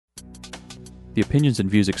The opinions and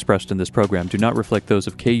views expressed in this program do not reflect those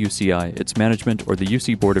of KUCI, its management, or the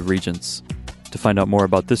UC Board of Regents. To find out more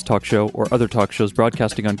about this talk show or other talk shows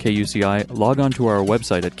broadcasting on KUCI, log on to our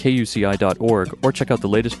website at kuci.org or check out the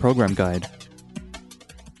latest program guide.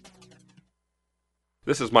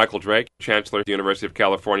 This is Michael Drake, Chancellor at the University of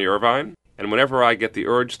California, Irvine, and whenever I get the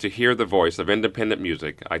urge to hear the voice of independent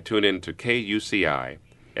music, I tune in to KUCI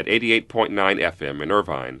at 88.9 FM in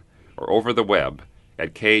Irvine or over the web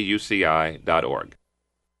at kuci.org.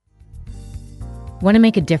 Want to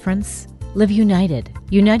make a difference? Live United.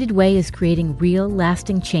 United Way is creating real,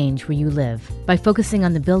 lasting change where you live by focusing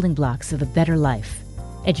on the building blocks of a better life: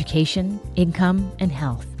 education, income, and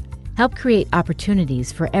health. Help create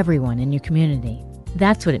opportunities for everyone in your community.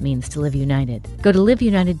 That's what it means to live united. Go to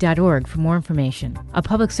liveunited.org for more information. A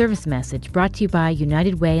public service message brought to you by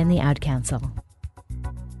United Way and the Ad Council.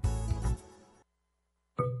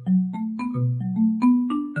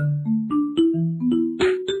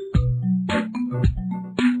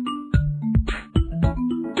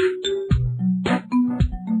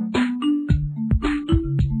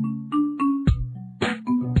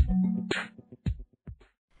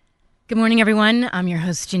 Good morning, everyone. I'm your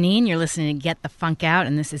host, Janine. You're listening to Get the Funk Out,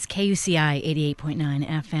 and this is KUCI 88.9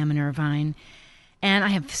 FM in Irvine. And I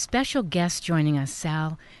have a special guest joining us,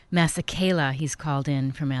 Sal Masekela. He's called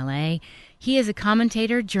in from L.A. He is a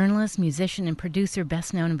commentator, journalist, musician, and producer,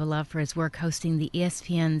 best known and beloved for his work hosting the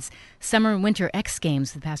ESPN's Summer and Winter X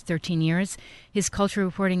Games for the past 13 years, his culture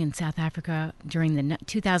reporting in South Africa during the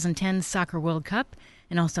 2010 Soccer World Cup,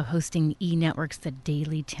 and also hosting E! Network's The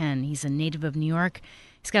Daily 10. He's a native of New York.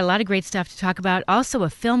 He's got a lot of great stuff to talk about. Also a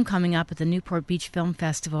film coming up at the Newport Beach Film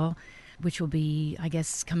Festival, which will be, I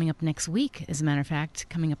guess, coming up next week, as a matter of fact,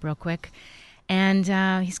 coming up real quick. And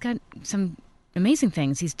he's got some amazing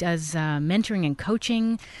things. He does mentoring and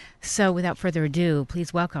coaching. So without further ado,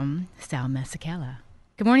 please welcome Sal Masekela.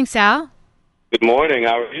 Good morning, Sal. Good morning.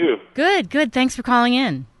 How are you? Good, good. Thanks for calling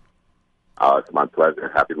in. Oh, it's my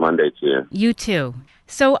pleasure. Happy Monday to you. You too.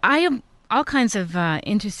 So I have all kinds of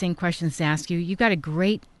interesting questions to ask you. You've got a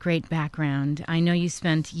great, great background. I know you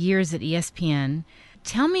spent years at ESPN.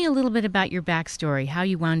 Tell me a little bit about your backstory, how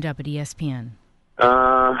you wound up at ESPN.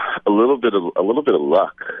 A little bit of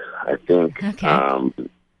luck, I think. Okay.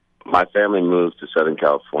 My family moved to Southern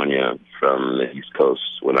California from the East Coast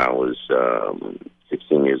when I was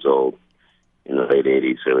 16 years old in the late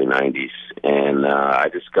 80s, early 90s. And I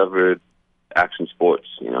discovered action sports,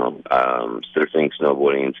 surfing,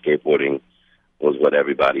 snowboarding, and skateboarding was what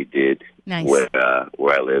everybody did. Nice. Where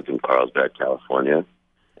I lived in Carlsbad, California.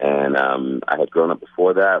 And I had grown up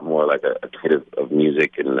before that, more like a kid of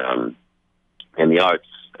music and the arts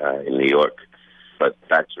in New York. But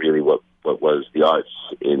that's really what was the arts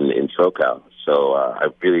in SoCal. So I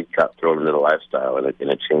really got thrown into the lifestyle, and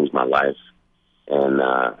it changed my life. And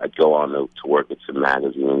I'd go on to work at some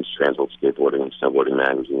magazines, Transworld Skateboarding and Snowboarding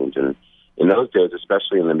magazines. And in those days,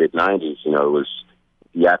 especially in the mid-'90s, it was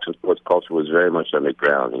the action sports culture was very much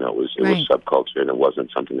underground. It was subculture, and it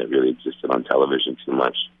wasn't something that really existed on television too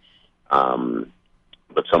much.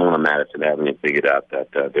 But someone on Madison Avenue figured out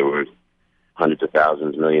that there were hundreds of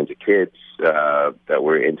thousands, millions of kids that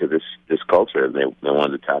were into this culture, and they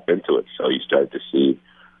wanted to tap into it. So you started to see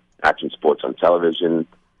action sports on television,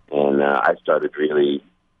 and I started really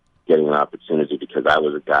getting an opportunity because I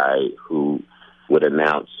was a guy who would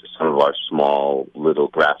announce some of our small little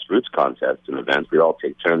grassroots contests and events. We'd all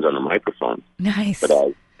take turns on the microphone. Nice.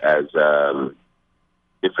 But as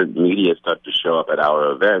different media started to show up at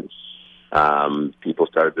our events, people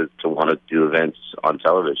started to want to do events on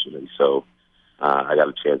television. And so I got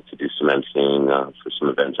a chance to do some emceeing for some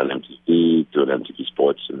events on MTV, doing MTV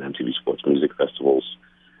Sports and MTV Sports Music Festivals.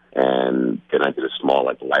 And then I did a small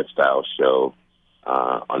lifestyle show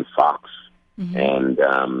on Fox. Mm-hmm.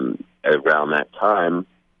 And around that time,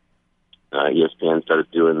 ESPN started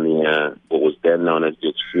doing the what was then known as the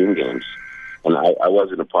Extreme Games. And I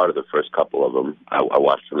wasn't a part of the first couple of them. I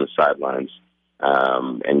watched from the sidelines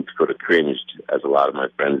and sort of cringed, as a lot of my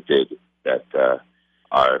friends did, that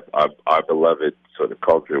our beloved sort of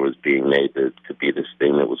culture was being made to be this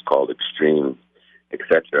thing that was called extreme,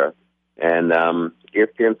 etc. And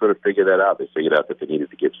ESPN sort of figured that out. They figured out that they needed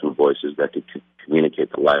to get some voices that could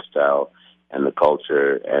communicate the lifestyle and the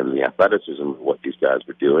culture and the athleticism of what these guys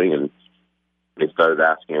were doing. And they started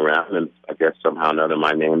asking around, and I guess somehow or another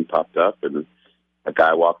my name popped up, and a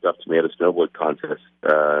guy walked up to me at a snowboard contest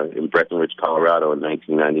in Breckenridge, Colorado in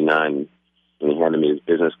 1999, and he handed me his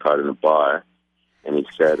business card in a bar, and he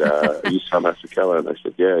said, are you Sal Masekela? And I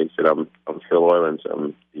said, yeah. He said, I'm Phil Oylands.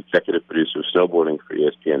 I'm the executive producer of snowboarding for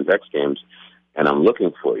ESPN's X Games, and I'm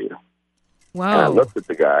looking for you. Whoa. And I looked at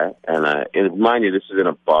the guy, and mind you, this is in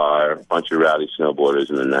a bar, a bunch of rowdy snowboarders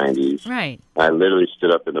in the 90s. Right. I literally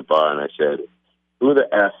stood up in the bar and I said, who the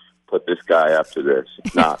F put this guy up to this?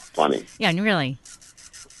 It's not funny. Yeah, really.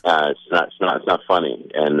 It's not funny.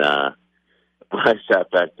 And when I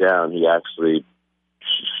sat back down, he actually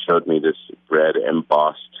showed me this red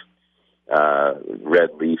embossed red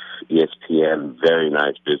leaf ESPN, very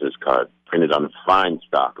nice business card, printed on a fine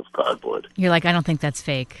stock of cardboard. You're like, I don't think that's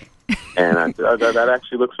fake. And I said, that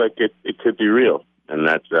actually looks like it could be real. And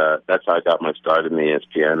that's how I got my start in the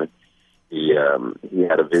ESPN. He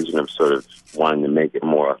had a vision of sort of wanting to make it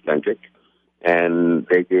more authentic. And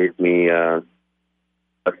they gave me a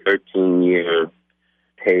 13-year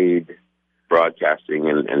paid broadcasting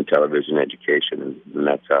and television education, and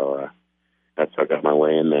that's how I got my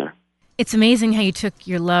way in there. It's amazing how you took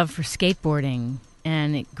your love for skateboarding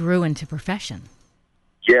and it grew into profession.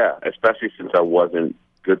 Yeah, especially since I wasn't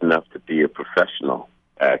good enough to be a professional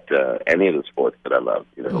at any of the sports that I love.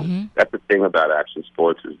 You know, Mm-hmm. That's the thing about action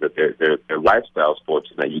sports is that they're lifestyle sports,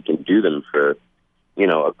 and that you can do them for, you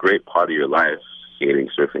know, a great part of your life, skating,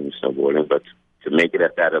 surfing, snowboarding. But to make it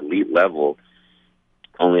at that elite level,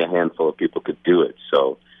 only a handful of people could do it.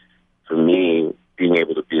 So for me, being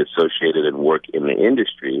able to be associated and work in the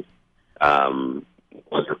industry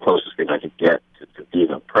was the closest thing I could get to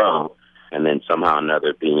being a pro. And then somehow or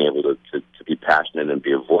another being able to be passionate and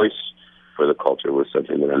be a voice for the culture was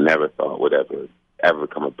something that I never thought would ever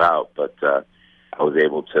come about. But I was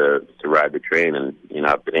able to ride the train, and, you know,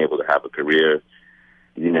 I've been able to have a career.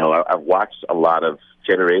 You know, I've watched a lot of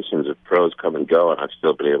generations of pros come and go, and I've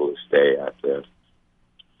still been able to stay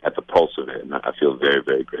at the pulse of it, and I feel very,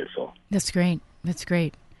 very grateful. That's great. That's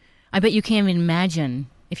great. I bet you can't even imagine,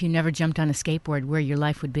 if you never jumped on a skateboard, where your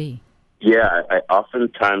life would be. Yeah, I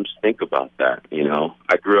oftentimes think about that. You know,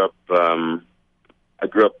 I grew up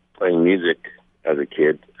playing music as a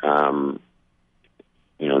kid. You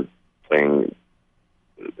know, playing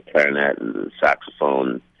the clarinet and the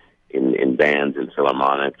saxophone in bands and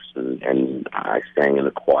philharmonics, and I sang in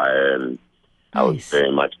the choir, and I was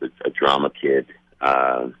very much a drama kid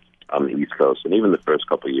on the East Coast, and even the first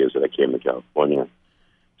couple of years that I came to California.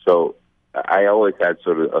 So I always had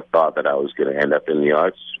sort of a thought that I was going to end up in the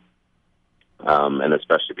arts, and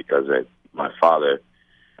especially because my father,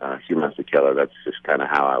 Hugh Masekela, that's just kind of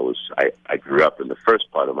how I grew up in the first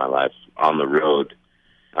part of my life on the road,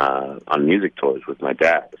 on music tours with my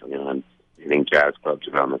dad. You know, I'm hitting jazz clubs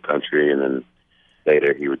around the country, and then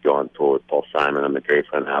later he would go on tour with Paul Simon on the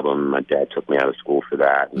Graceland album. My dad took me out of school for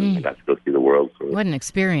that, and I got to go see the world for it. What an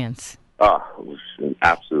experience. Oh, it was an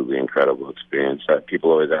absolutely incredible experience.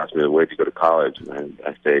 People always ask me, where'd you go to college? And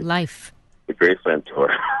I say, life. The Graceland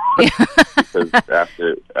tour. Because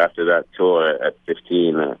after that tour at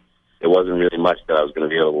 15, there wasn't really much that I was going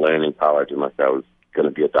to be able to learn in college unless I was going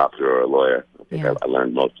to be a doctor or a lawyer. I think I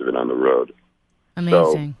learned most of it on the road.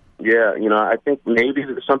 Amazing. So, yeah, you know, I think maybe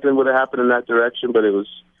something would have happened in that direction, but it was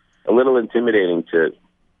a little intimidating to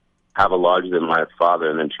have a larger-than-life father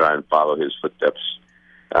and then try and follow his footsteps.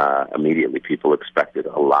 Immediately, people expected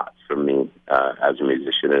a lot from me as a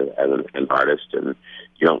musician, as an artist, and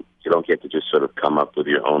you don't get to just sort of come up with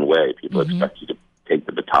your own way. People expect you to take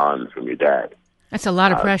the baton from your dad. That's a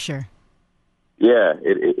lot of pressure. Yeah,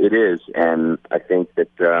 it is, and I think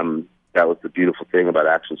that that was the beautiful thing about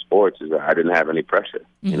action sports is that I didn't have any pressure.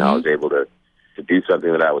 You know, I was able to do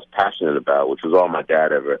something that I was passionate about, which was all my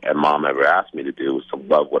dad and mom ever asked me to do, was to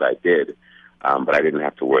love what I did. But I didn't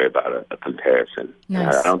have to worry about a comparison.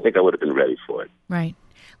 Nice. I don't think I would have been ready for it. Right.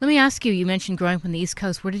 Let me ask you, you mentioned growing up on the East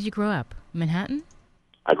Coast. Where did you grow up? Manhattan?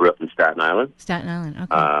 I grew up in Staten Island. Staten Island,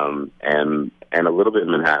 okay. And a little bit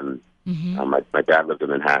in Manhattan. Mm-hmm. My dad lived in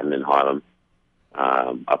Manhattan in Harlem,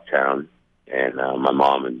 uptown, and my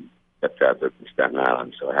mom and stepdad lived in Staten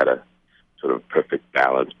Island. So I had a sort of perfect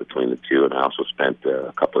balance between the two, and I also spent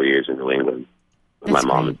a couple of years in New England with my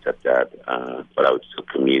mom and stepdad. But I would still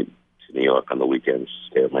commute New York on the weekends,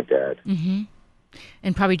 stay with my dad. Mm-hmm.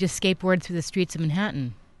 And probably just skateboard through the streets of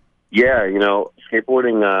Manhattan. Yeah, you know,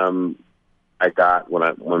 skateboarding. I got when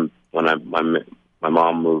my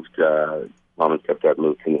mom moved, mom and stepdad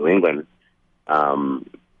moved to New England.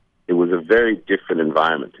 It was a very different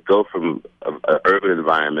environment to go from an urban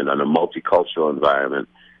environment and a multicultural environment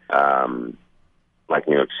like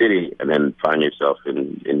New York City, and then find yourself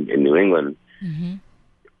in New England. Mm-hmm.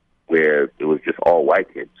 Where it was just all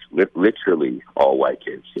white kids, literally all white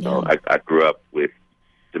kids. You know, I grew up with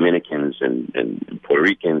Dominicans and Puerto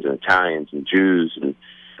Ricans and Italians and Jews and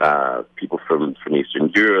people from Eastern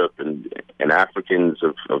Europe and Africans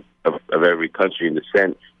of every country and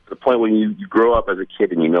descent the point when you grow up as a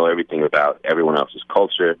kid and you know everything about everyone else's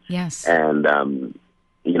culture. Yes. And,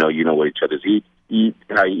 you know what each other's eat,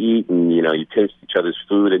 how you eat, and, you know, you taste each other's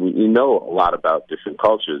food, and you know a lot about different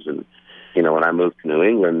cultures. And, you know, when I moved to New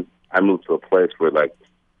England, I moved to a place where, like,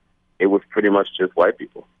 it was pretty much just white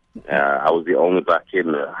people. I was the only black kid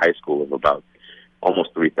in a high school of about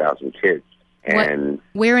almost 3,000 kids. And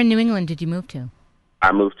where in New England did you move to?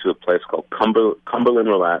 I moved to a place called Cumberland,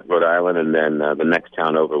 Rhode Island, and then the next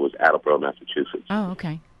town over was Attleboro, Massachusetts. Oh,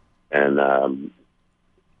 okay. And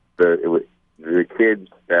the kids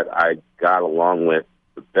that I got along with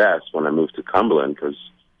the best when I moved to Cumberland, because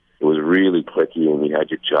it was really cliquey, and you had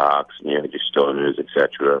your jocks and you had your stoners,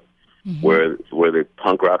 etc. Were the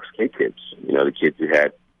punk rock skate kids. You know, the kids who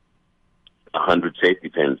had 100 safety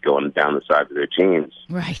pins going down the sides of their jeans,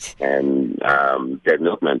 right? And Dead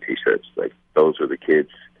Milkmen T-shirts. Like, those were the kids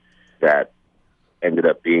that ended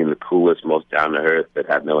up being the coolest, most down to earth, that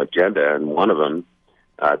had no agenda. And one of them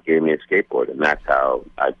gave me a skateboard, and that's how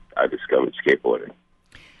I discovered skateboarding.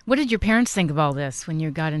 What did your parents think of all this when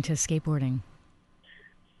you got into skateboarding?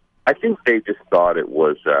 I think they just thought it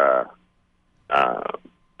was a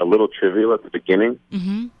little trivial at the beginning.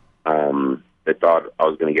 They thought I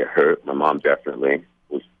was going to get hurt. My mom definitely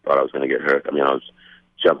thought I was going to get hurt. I mean, I was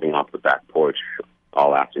jumping off the back porch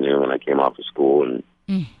all afternoon when I came off of school, and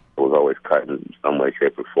I was always cut in some way,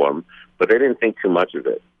 shape, or form. But they didn't think too much of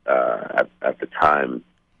it at the time,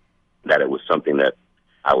 that it was something that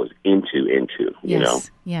I was into, you know?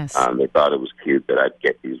 Yes. They thought it was cute that I'd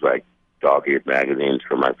get these, like, dog-eared magazines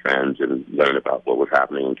from my friends and learn about what was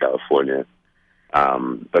happening in California.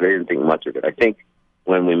 But I didn't think much of it. I think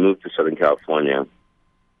when we moved to Southern California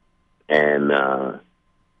and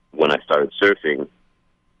when I started surfing,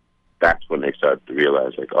 that's when they started to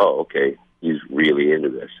realize, like, oh, okay, he's really into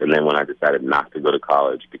this. And then when I decided not to go to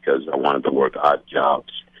college because I wanted to work odd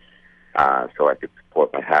jobs so I could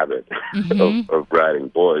support my habit of riding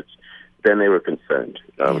boards, then they were concerned,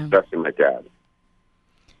 especially my dad.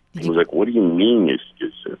 He was like, what do you mean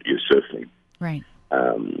you're surfing? Right.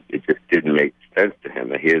 It just didn't make sense to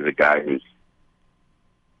him. Here's a guy who's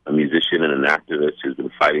a musician and an activist who's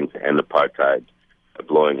been fighting to end apartheid,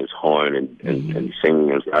 blowing his horn and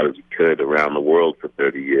singing as loud as he could around the world for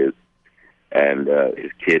 30 years. And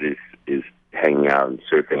his kid is hanging out and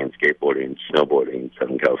surfing and skateboarding and snowboarding in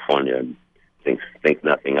Southern California and thinks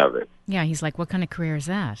nothing of it. Yeah, he's like, what kind of career is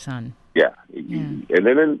that, son? Yeah. And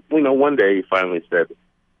then, you know, one day he finally said,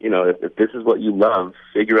 you know, if this is what you love,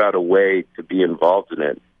 figure out a way to be involved in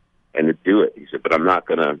it and to do it. He said, but I'm not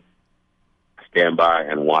going to stand by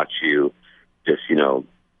and watch you just, you know,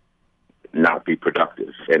 not be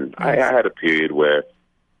productive. And I had a period where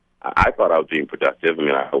I thought I was being productive. I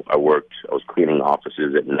mean, I was cleaning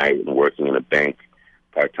offices at night and working in a bank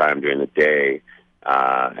part-time during the day,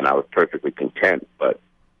 and I was perfectly content. But,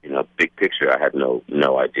 you know, big picture, I had no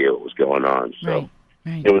idea what was going on. So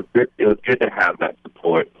right. It was good to have that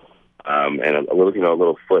support and a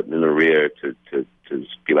little foot in the rear to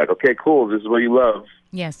be like, okay, cool, this is what you love.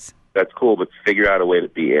 Yes. That's cool, but figure out a way to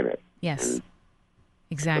be in it. Yes.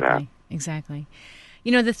 Exactly.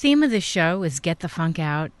 You know, the theme of this show is Get the Funk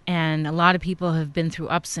Out, and a lot of people have been through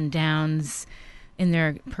ups and downs in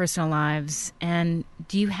their personal lives. And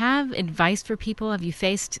do you have advice for people? Have you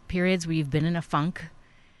faced periods where you've been in a funk?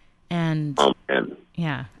 And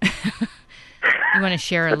yeah. You want to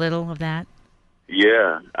share a little of that?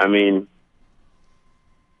 Yeah, I mean,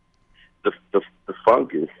 the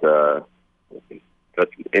funk is such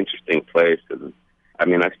an interesting place, and I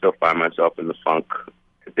mean, I still find myself in the funk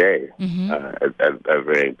today at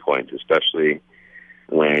varying points, especially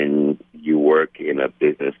when you work in a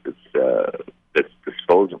business that's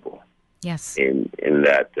disposable. Yes. In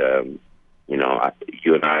that, you know,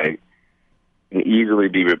 you and I can easily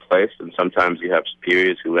be replaced, and sometimes you have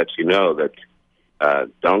superiors who let you know that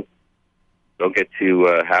don't get too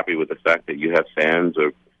happy with the fact that you have fans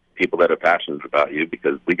or people that are passionate about you,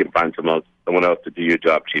 because we can find someone else to do your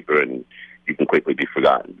job cheaper, and you can quickly be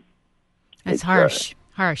forgotten. That's harsh.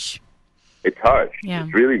 It's harsh. Yeah.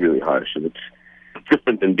 It's really, really harsh, and it's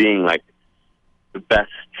different than being like the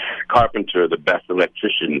best carpenter, the best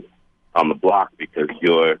electrician on the block, because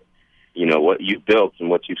you know, what you built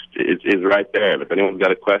and what is right there. And if anyone's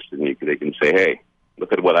got a question, they can say, "Hey,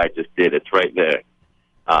 look at what I just did. It's right there."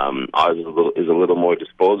 Ours is a little more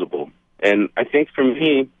disposable, and I think for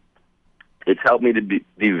me, it's helped me to be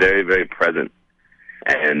very, very present.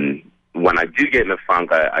 And when I do get in a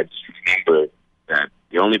funk, I just remember that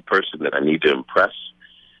the only person that I need to impress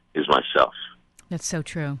is myself. That's so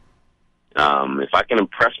true. If I can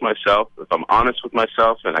impress myself, if I'm honest with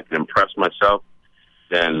myself and I can impress myself,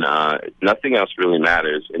 then nothing else really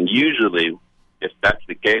matters. And usually, if that's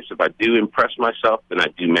the case, if I do impress myself, then I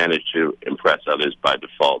do manage to impress others by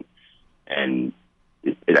default. And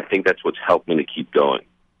I think that's what's helped me to keep going.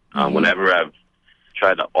 Whenever I've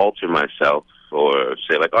tried to alter myself or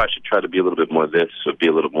say, like, oh, I should try to be a little bit more this or be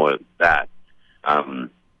a little more that,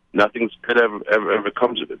 nothing's good ever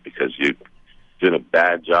comes of it, because you're doing a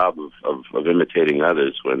bad job of imitating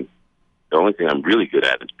others when the only thing I'm really good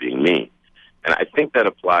at is being me. And I think that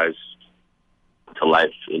applies to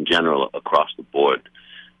life in general across the board.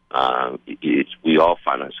 We all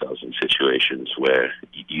find ourselves in situations where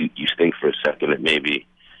you think for a second that maybe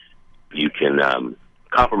you can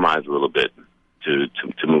compromise a little bit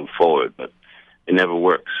to move forward, but it never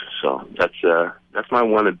works. So that's my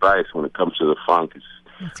one advice when it comes to the funk.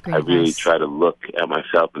 I really try to look at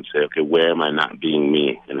myself and say, okay, where am I not being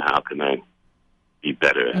me, and how can I be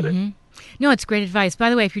better at it? No, it's great advice. By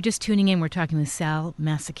the way, if you're just tuning in, we're talking with Sal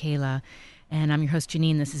Masekela, and I'm your host,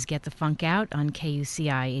 Janine. This is Get the Funk Out on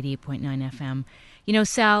KUCI 88.9 FM. You know,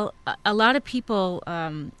 Sal, a lot of people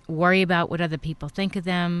worry about what other people think of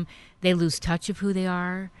them. They lose touch of who they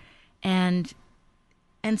are. And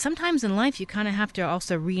sometimes in life, you kind of have to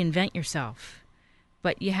also reinvent yourself.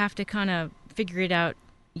 But you have to kind of figure it out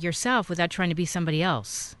yourself without trying to be somebody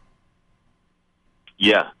else.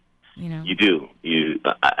 Yeah. You know, you do.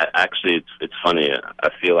 Actually, it's funny. I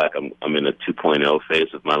feel like I'm in a 2.0 phase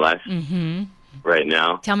of my life right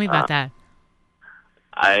now. Tell me about that.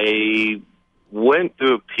 I went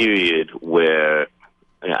through a period where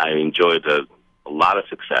I enjoyed a lot of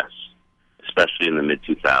success, especially in the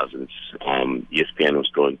mid-2000s. ESPN was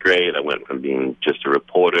going great. I went from being just a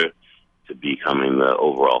reporter to becoming the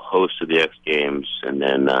overall host of the X Games. And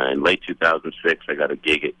then in late 2006, I got a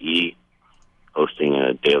gig at E! hosting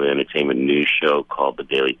a daily entertainment news show called The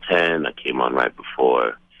Daily 10. I came on right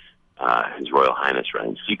before His Royal Highness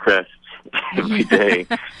Ryan Seacrest every day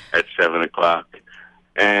at 7 o'clock.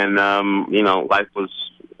 And, life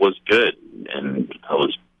was good, and I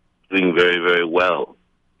was doing very, very well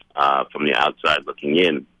from the outside looking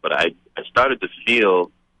in. But I started to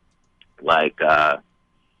feel like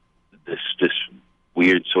this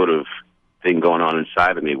weird sort of thing going on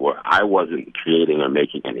inside of me where I wasn't creating or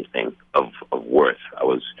making anything of worth. I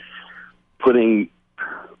was putting,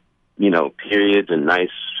 periods and nice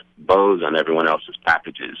bows on everyone else's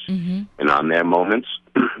packages and on their moments,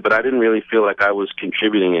 but I didn't really feel like I was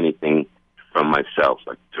contributing anything from myself,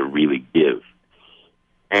 like to really give.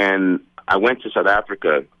 And I went to South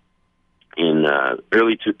Africa in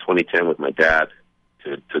early 2010 with my dad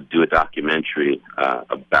to do a documentary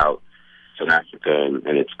about South Africa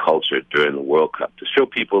and its culture during the World Cup, to show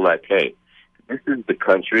people like, hey, this is the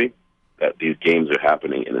country that these games are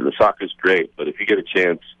happening in. And the soccer's great, but if you get a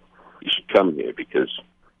chance, you should come here, because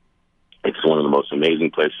it's one of the most amazing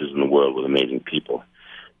places in the world with amazing people.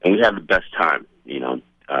 And we had the best time, doing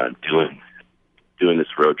this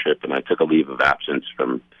road trip. And I took a leave of absence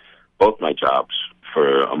from both my jobs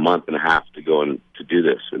for a month and a half to go and to do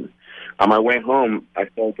this. And on my way home, I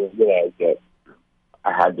started to realize that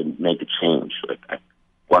I had to make a change. Like, I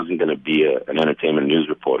wasn't going to be an entertainment news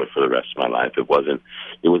reporter for the rest of my life. It was a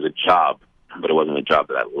job, but it wasn't a job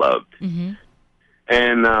that I loved.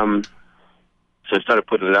 And so I started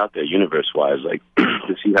putting it out there, universe-wise, like,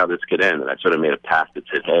 to see how this could end. And I sort of made a pact that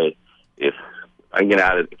said, hey, if I can get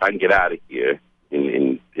out of here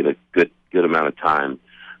in a good amount of time,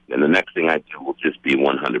 then the next thing I do will just be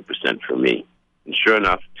 100% for me. And sure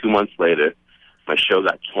enough, 2 months later, my show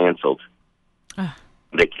got canceled.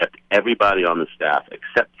 They kept everybody on the staff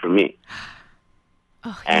except for me.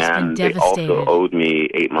 And they also owed me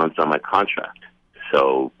 8 months on my contract.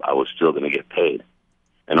 So I was still going to get paid.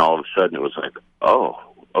 And all of a sudden it was like, oh,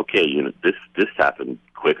 okay, this happened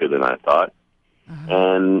quicker than I thought.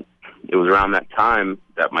 And it was around that time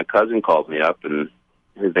that my cousin called me up, and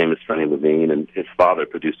his name is Sonny Levine, and his father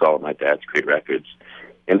produced all of my dad's great records.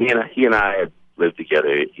 And he and I had lived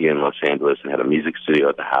together here in Los Angeles and had a music studio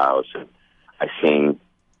at the house. And I sang,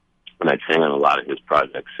 and I'd sing on a lot of his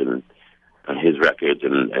projects and on his records,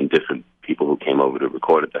 and different people who came over to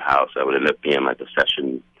record at the house. I would end up being like a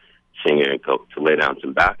session singer and to lay down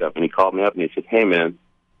some backup. And he called me up and he said, hey, man,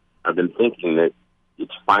 I've been thinking that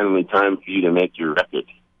it's finally time for you to make your record.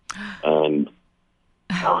 And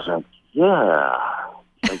I was like, yeah,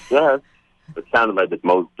 I guess. It sounded like the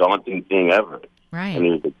most daunting thing ever. Right. And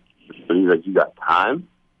he's like, you got time?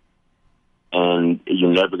 And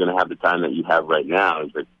you're never going to have the time that you have right now.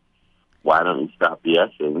 He's like, why don't you stop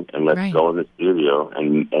BSing and let's go in the studio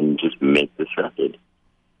and just make this record?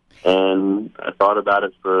 And I thought about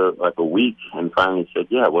it for like a week and finally said,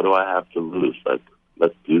 yeah, what do I have to lose? Like,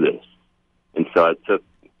 let's do this. And so I took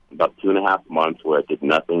about 2.5 months where I did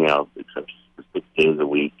nothing else except 6 days a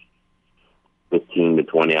week, 15 to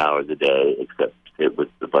 20 hours a day, except sit with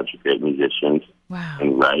a bunch of great musicians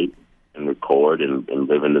and write and record and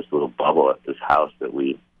live in this little bubble at this house that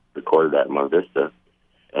we recorded at in Mar Vista.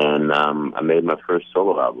 And I made my first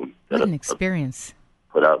solo album. What an experience.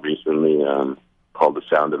 Put out recently called The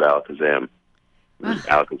Sound of Alakazam.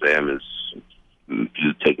 Alakazam is,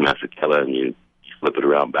 you take Master Kella and you flip it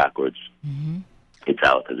around backwards. Mm-hmm. It's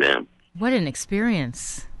Alakazam. What an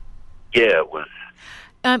experience. Yeah, it was.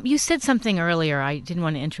 You said something earlier. I didn't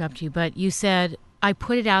want to interrupt you, but you said, I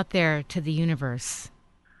put it out there to the universe.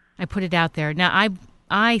 I put it out there. Now,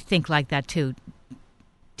 I think like that, too.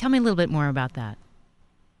 Tell me a little bit more about that.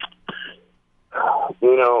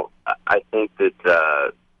 You know, I think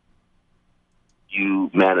that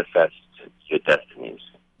you manifest your destinies.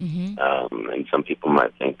 Mm-hmm. And some people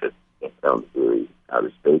might think that sounds really out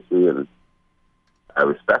of spacey, and I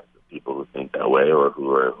respect people who think that way or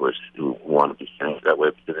who want to be saying that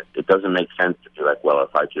way, because it doesn't make sense to be like, well,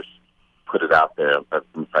 if I just put it out there,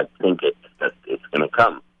 if I think it, that it's going to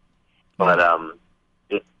come. But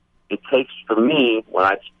it takes, for me, when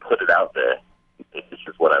I put it out there, this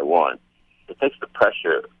is what I want, it takes the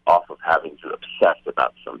pressure off of having to obsess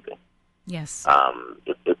about something. Yes. I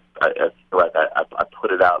feel like I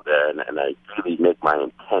put it out there, and I really make my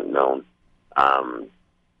intent known.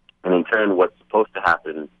 And in turn, what's supposed to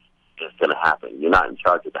happen is going to happen. You're not in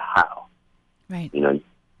charge of the how. Right. You know,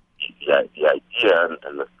 the idea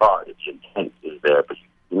and the thought, the intent is there, but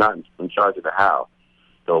you're not in charge of the how.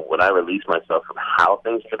 So when I release myself from how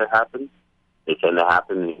things are going to happen, they tend to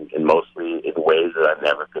happen in mostly in ways that I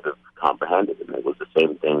never could have comprehended. And it was the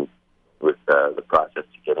same thing with the process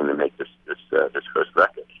to getting to make this first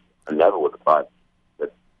record. I never would have thought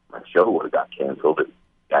that my show would have got canceled. And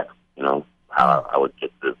that's, you know, how I would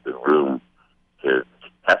get the room to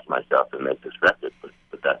test myself and make this record.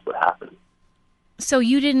 But that's what happened. So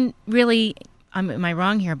you didn't really, am I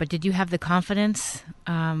wrong here, but did you have the confidence?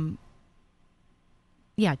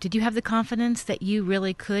 Did you have the confidence that you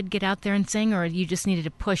really could get out there and sing, or you just needed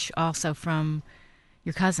a push also from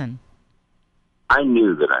your cousin? I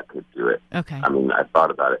knew that I could do it. Okay. I mean, I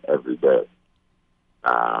thought about it every day.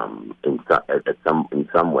 In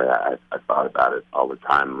some way, I thought about it all the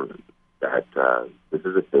time. That this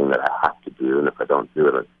is a thing that I have to do, and if I don't do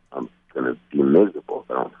it, I'm going to be miserable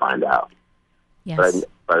if I don't find out. Yes.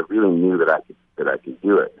 But I really knew that I could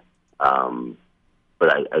do it. But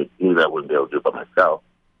I knew that I wouldn't be able to do it by myself,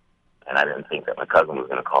 and I didn't think that my cousin was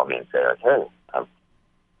going to call me and say, like, "Hey, I'm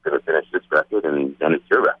going to finish this record, and then it's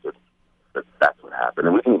your record." But that's what happened,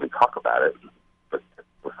 and we didn't even talk about it. But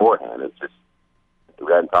beforehand, it's just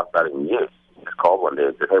we hadn't talked about it in years. He just called one day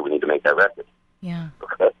and said, "Hey, we need to make that record." Yeah.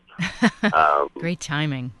 Okay. Great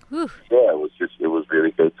timing. Whew. Yeah, it was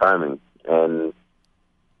really great timing, and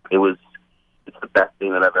it's the best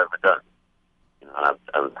thing that I've ever done. You know,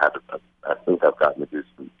 I think I've gotten to do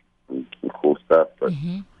some cool stuff, but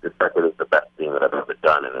this record is the best thing that I've ever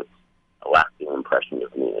done, and it's a lasting impression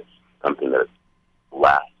of me. It's something that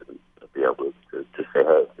lasts, and I'll be able to say,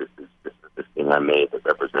 hey, this is this thing I made that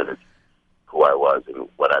represented who I was and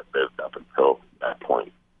what I've lived up until that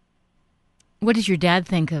point. What does your dad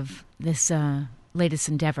think of this latest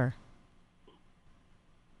endeavor?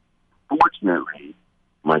 Fortunately,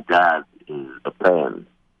 my dad is a fan,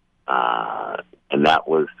 and that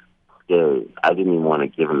was scary. I didn't even want to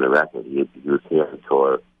give him the record. He was here on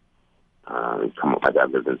tour. My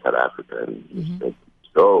dad lives in South Africa, and he said,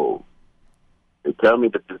 "So, they tell me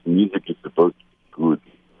that this music is supposed to be good,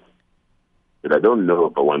 but I don't know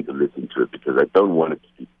if I want to listen to it because I don't want it to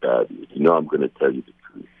be bad. You know, I'm going to tell you the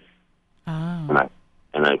truth." Oh.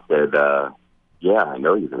 And I said, "Yeah, I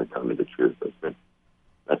know you're going to tell me the truth." I said,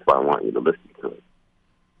 "That's why I want you to listen to it."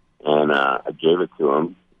 And I gave it to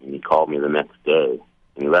him, and he called me the next day,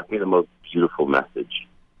 and he left me the most beautiful message.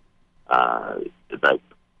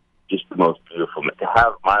 Just the most beautiful. To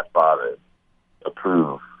have my father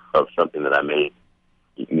approve of something that I made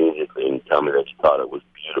musically and tell me that he thought it was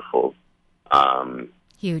beautiful.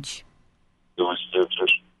 Huge. It was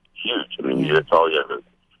just huge. I mean, that's all you ever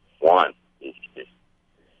want is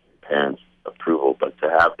parents' approval, but to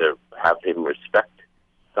have him respect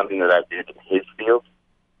something that I did in his field.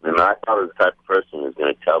 And my father's the type of person who's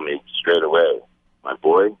going to tell me straight away, "My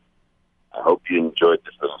boy, I hope you enjoyed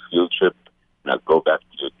this little field trip. Now go back to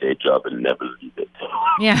your day job and never leave it."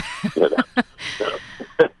 Yeah. You know,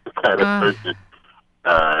 the kind of person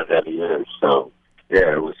that he is. So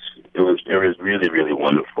yeah, it was really, really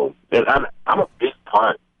wonderful. And I'm a big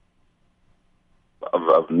part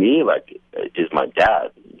of me. Like, is my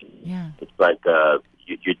dad. Yeah. It's like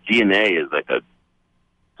your DNA is like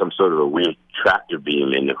some sort of a weird tractor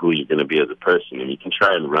beam into who you're going to be as a person, and you can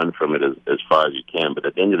try and run from it as far as you can. But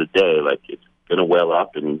at the end of the day, like, it's going to well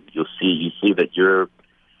up, and you see that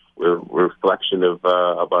we're a reflection of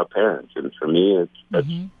our parents. And for me, that's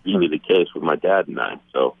really the case with my dad and I.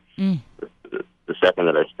 So the second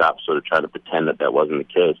that I stopped sort of trying to pretend that wasn't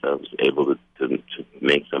the case, I was able to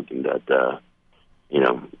make something that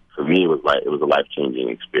for me it was a life-changing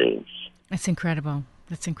experience. That's incredible.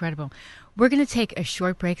 That's incredible. We're going to take a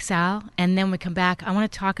short break, Sal, and then when we come back, I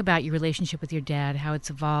want to talk about your relationship with your dad, how it's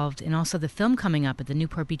evolved, and also the film coming up at the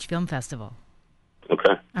Newport Beach Film Festival.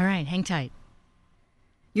 Okay. All right, hang tight.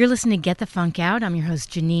 You're listening to Get the Funk Out. I'm your host,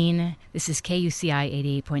 Janine. This is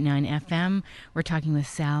KUCI 88.9 FM. We're talking with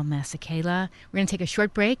Sal Masekela. We're going to take a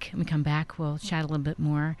short break. When we come back, we'll chat a little bit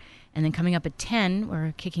more. And then coming up at 10,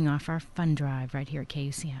 we're kicking off our fun drive right here at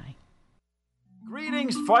KUCI.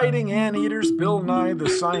 Greetings, fighting anteaters. Bill Nye, the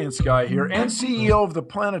science guy here, and CEO of the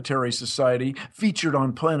Planetary Society, featured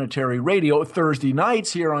on Planetary Radio Thursday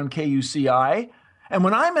nights here on KUCI. And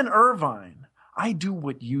when I'm in Irvine, I do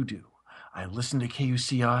what you do. I listen to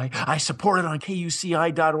KUCI, I support it on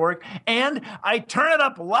KUCI.org, and I turn it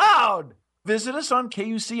up loud. Visit us on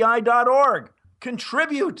KUCI.org.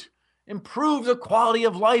 Contribute. Improve the quality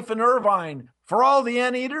of life in Irvine for all the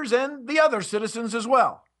anteaters and the other citizens as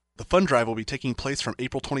well. The fund drive will be taking place from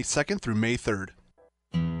April 22nd through May 3rd.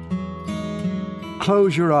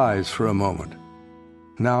 Close your eyes for a moment.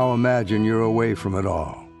 Now imagine you're away from it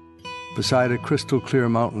all. Beside a crystal-clear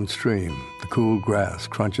mountain stream, the cool grass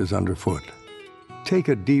crunches underfoot. Take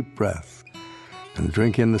a deep breath and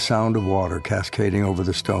drink in the sound of water cascading over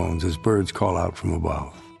the stones as birds call out from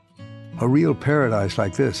above. A real paradise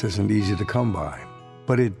like this isn't easy to come by,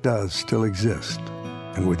 but it does still exist.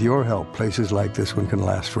 And with your help, places like this one can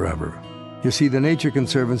last forever. You see, the Nature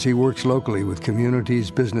Conservancy works locally with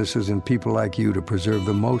communities, businesses, and people like you to preserve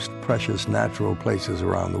the most precious natural places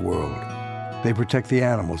around the world. They protect the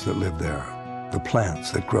animals that live there, the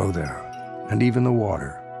plants that grow there, and even the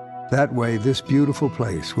water. That way, this beautiful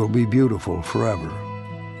place will be beautiful forever.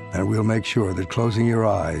 And we'll make sure that closing your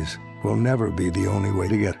eyes will never be the only way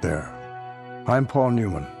to get there. I'm Paul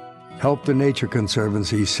Newman. Help the Nature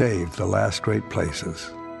Conservancy save the last great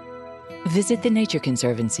places. Visit the Nature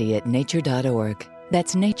Conservancy at nature.org.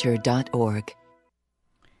 That's nature.org.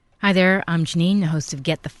 Hi there, I'm Janine, the host of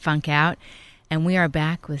Get the Funk Out, and we are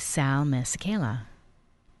back with Sal Masekela.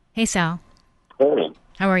 Hey, Sal. Hey.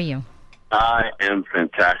 How are you? I am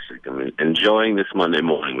fantastic. I'm enjoying this Monday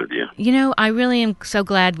morning with you. You know, I really am so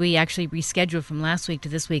glad we actually rescheduled from last week to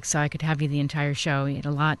this week so I could have you the entire show. We had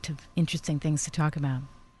a lot of interesting things to talk about.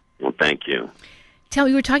 Well, thank you. Tell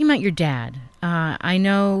me, you were talking about your dad. I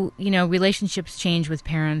know, relationships change with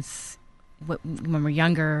parents when we're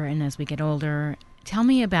younger and as we get older. Tell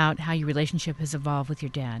me about how your relationship has evolved with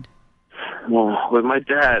your dad. Well, with my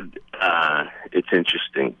dad, it's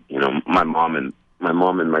interesting. My mom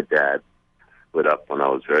and my dad split up when I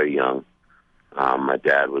was very young. My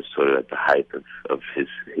dad was sort of at the height of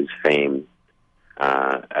his fame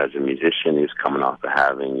as a musician. He was coming off of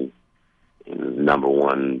having number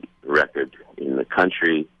one record in the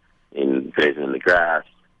country in Grazing in the Grass,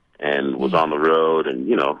 and was on the road, and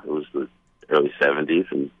it was the early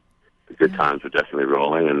 70s, and the good times were definitely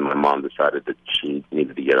rolling, and my mom decided that she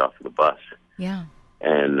needed to get off of the bus. Yeah.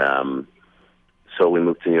 And so we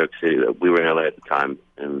moved to New York City. We were in LA at the time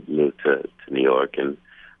and moved to New York, and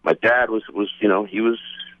my dad was he was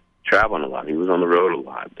traveling a lot. He was on the road a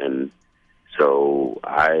lot, and so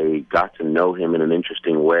I got to know him in an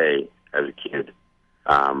interesting way as a kid,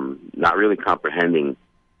 not really comprehending,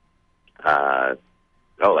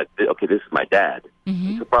 this is my dad.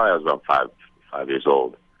 Mm-hmm. So probably I was about five years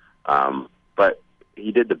old. But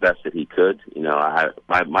he did the best that he could.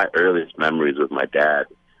 My earliest memories with my dad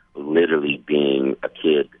was literally being a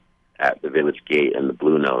kid at the Village Gate and the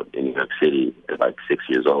Blue Note in New York City at like 6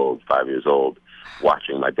 years old, 5 years old,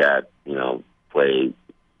 watching my dad, play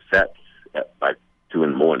sets at like 2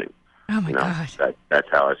 in the morning. Oh my gosh. That's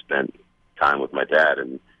how I spent time with my dad,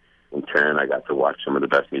 and in turn I got to watch some of the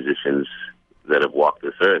best musicians that have walked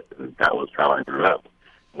this earth, and that was how I grew up.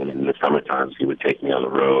 And in the summer times he would take me on the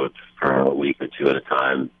road for a week or two at a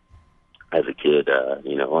time as a kid,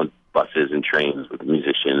 on buses and trains with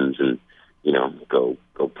musicians, and go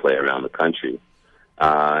play around the country.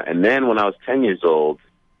 And then when I was 10 years old,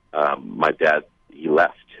 my dad, he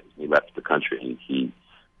left the country. He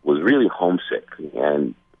was really homesick,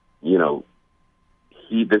 and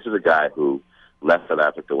this is a guy who left South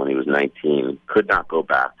Africa when he was 19, could not go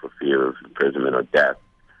back for fear of imprisonment or death,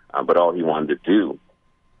 but all he wanted to do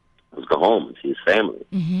was go home and see his family.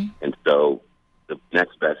 Mm-hmm. And so the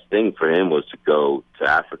next best thing for him was to go to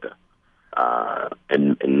Africa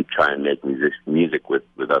and try and make music with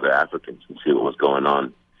other Africans and see what was going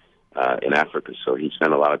on in Africa. So he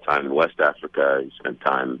spent a lot of time in West Africa. He spent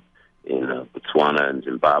time in Botswana and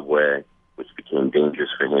Zimbabwe, which became dangerous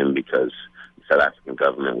for him because the South African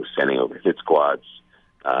government was sending over hit squads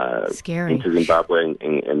into Zimbabwe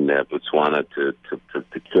and Botswana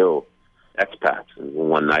to kill expats. And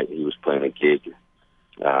one night he was playing a gig,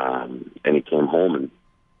 and he came home, and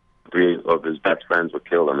 3 of his best friends were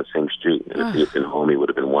killed on the same street. And if he had been home, he would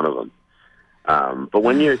have been one of them. But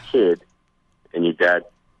when you're a kid and your dad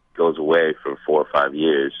goes away for 4 or 5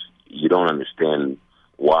 years, you don't understand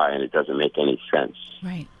why, and it doesn't make any sense.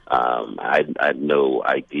 Right. I had no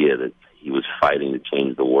idea that he was fighting to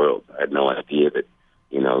change the world. I had no idea that,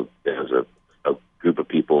 there was a group of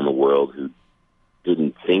people in the world who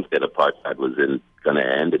didn't think that apartheid was going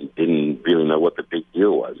to end and didn't really know what the big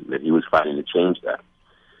deal was, and that he was fighting to change that.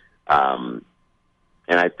 And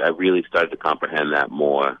I really started to comprehend that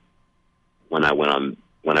more when I went on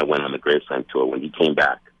the Graceland tour, when he came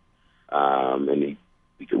back, and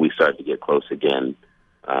we started to get close again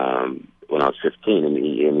when I was 15, and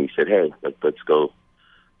he said, "Hey, let's go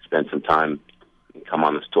spend some time and come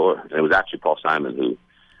on this tour." And it was actually Paul Simon who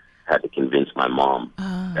had to convince my mom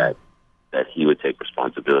that he would take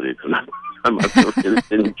responsibility for my mother.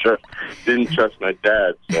 didn't trust my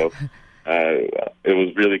dad, so it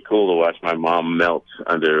was really cool to watch my mom melt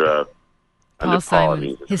under Paul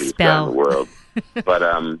Simon, his spell. In the world. But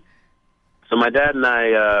so my dad and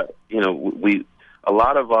I, we a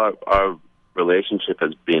lot of our relationship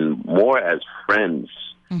has been more as friends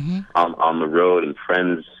on the road and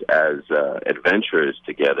friends as adventurers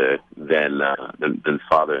together than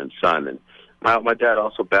father and son. And my dad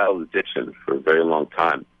also battled addiction for a very long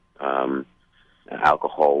time.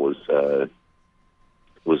 Alcohol was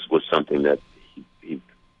something that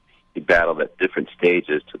he battled at different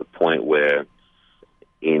stages, to the point where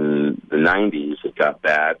in the 90s it got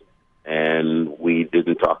bad, and we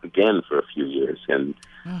didn't talk again for a few years. And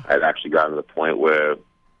I'd actually gotten to the point where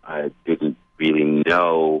I didn't really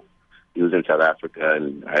know he was in South Africa,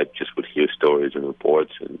 and I just would hear stories and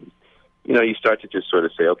reports, and you start to just sort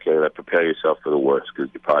of say, okay, prepare yourself for the worst,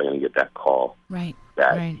 because you're probably going to get that call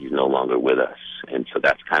that he's no longer with us. And so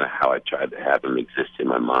that's kind of how I tried to have him exist in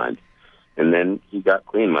my mind. And then he got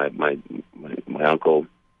clean. My uncle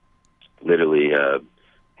literally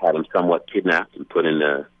had him somewhat kidnapped and put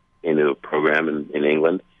into a program in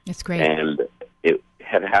England. That's great. And it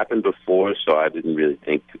had happened before, so I didn't really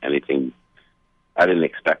think anything. I didn't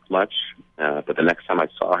expect much. But the next time I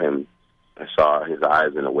saw him, I saw his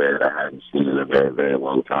eyes in a way that I hadn't seen in a very, very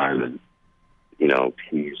long time. And,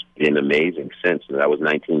 he's been amazing since. And that was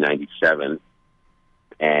 1997.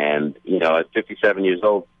 And, at 57 years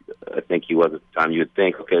old, I think he was at the time, you would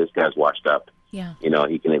think, okay, this guy's washed up. Yeah.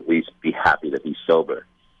 He can at least be happy that he's sober.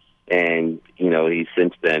 And, he's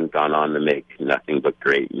since then gone on to make nothing but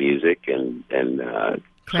great music and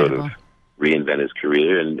sort of reinvent his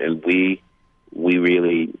career. And we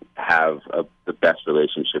really have the best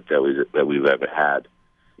relationship that we've ever had,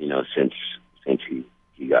 since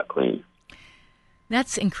he got clean.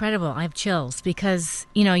 That's incredible. I have chills because,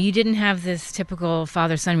 you didn't have this typical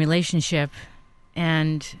father-son relationship,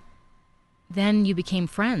 and then you became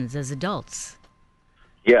friends as adults.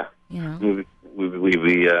 Yeah. We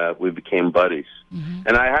became buddies. Mm-hmm.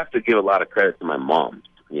 And I have to give a lot of credit to my mom.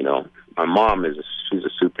 My mom she's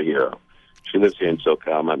a superhero. She lives here in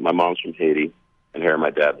SoCal. My mom's from Haiti, and her and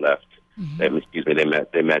my dad left. Mm-hmm.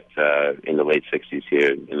 They met in the late 60s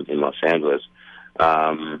here in Los Angeles.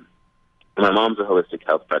 My mom's a holistic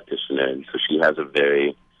health practitioner, and so she has a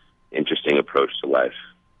very interesting approach to life.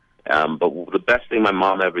 But the best thing my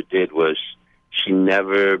mom ever did was she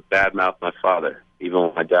never badmouthed my father, even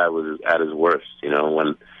when my dad was at his worst.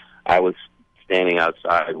 When I was standing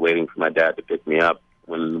outside waiting for my dad to pick me up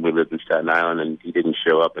when we lived in Staten Island and he didn't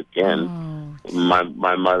show up again,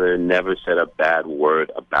 my mother never said a bad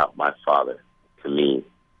word about my father to me.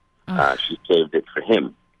 She saved it for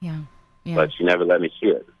him, but she never let me see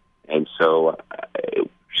it. And so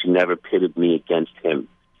she never pitted me against him.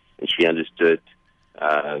 And she understood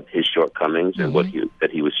his shortcomings and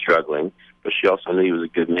that he was struggling, but she also knew he was a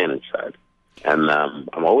good man inside. And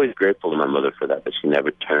I'm always grateful to my mother for that she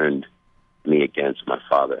never turned me against my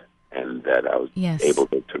father, and that I was able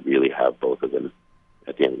to really have both of them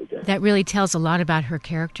at the end of the day. That really tells a lot about her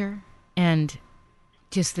character and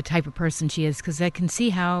just the type of person she is, because I can see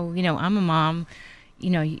how, I'm a mom,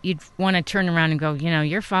 you'd want to turn around and go,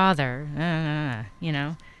 your father,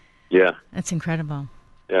 Yeah. That's incredible.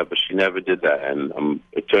 Yeah, but she never did that, and I'm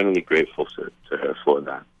eternally grateful to her for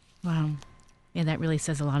that. Wow. Yeah, that really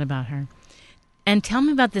says a lot about her. And tell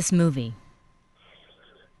me about this movie.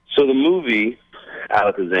 So the movie,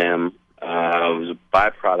 Alakazam, was a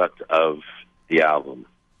byproduct of the album.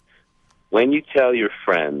 When you tell your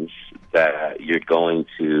friends that you're going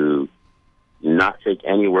to not take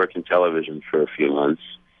any work in television for a few months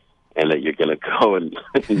and that you're going to go and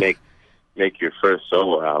make your first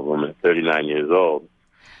solo album at 39 years old,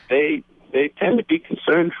 they tend to be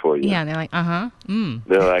concerned for you. Yeah, they're like,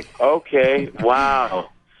 They're like, okay, wow,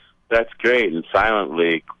 that's great. And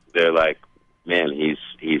silently, they're like, man, he's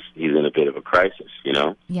in a bit of a crisis, you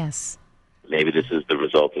know? Yes. Maybe this is the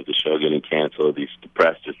result of the show getting canceled. He's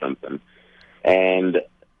depressed or something. And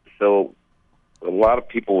so a lot of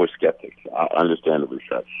people were skeptics, understandably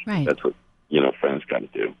such. Right. That's what, friends got to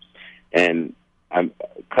do. And I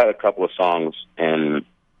cut a couple of songs, and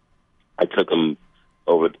I took them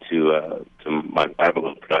over to I have a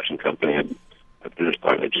little production company. I business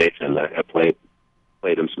partner, Jason. I played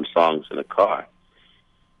him some songs in a car.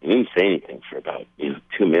 He didn't say anything for about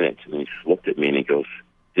 2 minutes, and he just looked at me and he goes,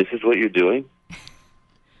 "This is what you're doing?"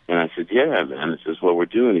 And I said, "Yeah, man, this is what we're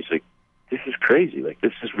doing." He's like, "This is crazy. Like,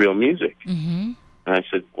 this is real music." Mm-hmm. And I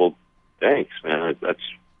said, "Well, thanks, man. That's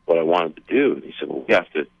what I wanted to do." And he said, "Well, we have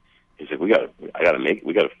to." He said, we got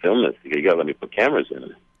to film this. You got to let me put cameras in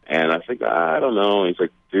it. And I was like, I don't know. And he's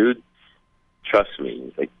like, "Dude, trust me."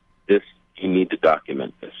 He's like, you need to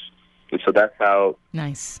document this. And so that's how.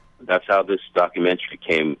 Nice. That's how this documentary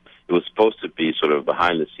came. It was supposed to be sort of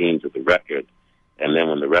behind the scenes of the record, and then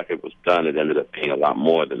when the record was done, it ended up being a lot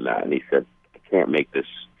more than that. And he said, "I can't make this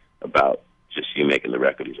about just you making the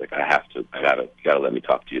record." He's like, you gotta let me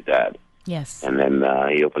talk to your dad. Yes. And then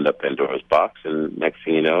he opened up Pandora's box, and next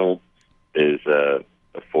thing you know, there's a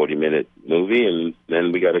 40-minute movie, and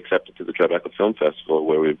then we got accepted to the Tribeca Film Festival,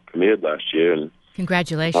 where we premiered last year. And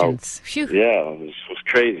congratulations. Yeah, it was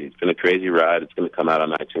crazy. It's been a crazy ride. It's going to come out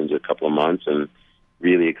on iTunes in a couple of months, and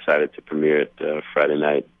really excited to premiere it Friday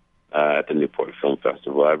night at the Newport Film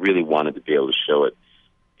Festival. I really wanted to be able to show it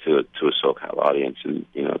to a SoCal audience, and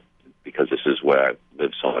because this is where I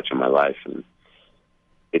lived so much of my life, and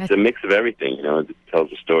it's a mix of everything. It tells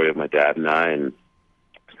the story of my dad and I, and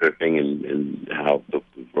surfing, and how the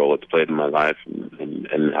role it's played in my life,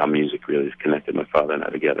 and how music really has connected my father and I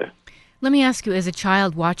together. Let me ask you, as a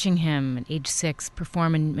child watching him at age 6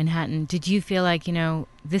 perform in Manhattan, did you feel like,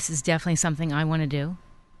 this is definitely something I want to do?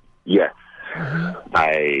 Yes. Mm-hmm.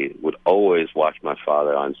 I would always watch my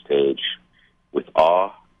father on stage with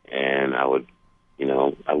awe, and I would,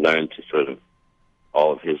 I learned to sort of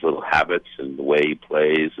all of his little habits and the way he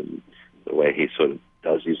plays and the way he sort of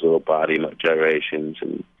does these little body gyrations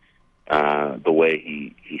and the way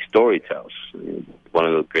he storytells. One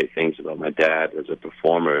of the great things about my dad as a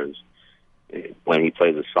performer is when he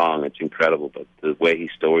plays a song, it's incredible, but the way he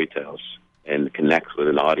storytells and connects with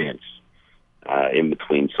an audience in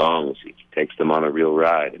between songs, he takes them on a real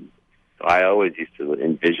ride. And so I always used to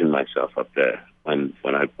envision myself up there when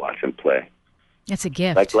I watch him play. It's a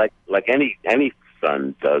gift. Like any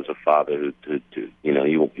son does, a father who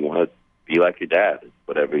you want to be like your dad,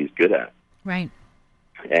 whatever he's good at. Right.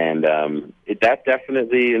 And that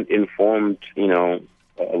definitely informed,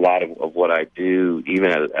 a lot of what I do,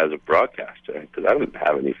 even as a broadcaster, because I didn't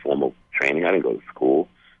have any formal training. I didn't go to school.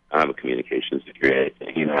 I don't have a communications degree.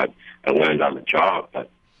 I learned on the job.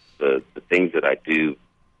 But the things that I do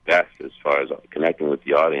best as far as connecting with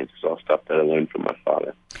the audience is all stuff that I learned from my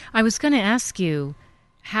father. I was going to ask you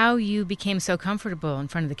how you became so comfortable in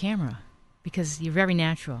front of the camera, because you're very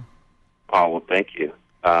natural. Oh, well, thank you.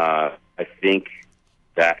 I think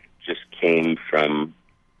that just came from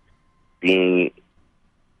being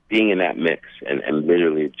in that mix and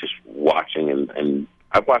literally just watching. And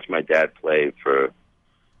I've watched my dad play for,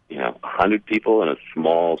 100 people in a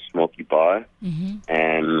small, smoky bar. Mm-hmm.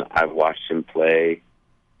 And I've watched him play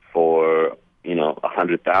for,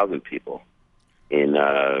 100,000 people in,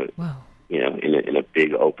 in a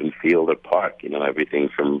big open field or park, everything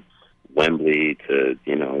from Wembley to,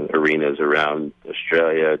 arenas around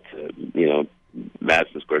Australia to,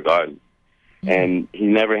 Madison Square Garden. Mm-hmm. And he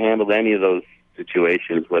never handled any of those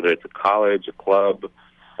situations, whether it's a college, a club,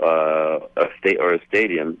 a state or a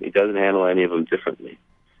stadium. He doesn't handle any of them differently.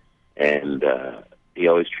 And he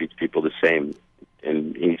always treats people the same.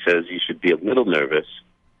 And he says you should be a little nervous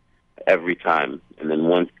every time. And then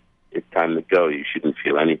once it's time to go, you shouldn't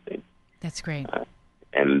feel anything. That's great.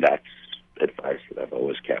 And that's advice that I've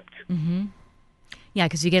always kept. Mm-hmm. Yeah,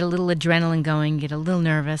 because you get a little adrenaline going, you get a little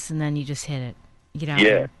nervous, and then you just hit it. You get out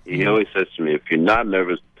there. He always says to me, if you're not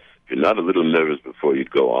a little nervous before you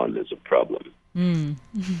go on, there's a problem. Mm.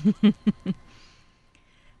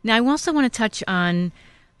 Now, I also want to touch on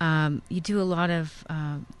You do a lot of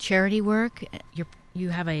charity work. You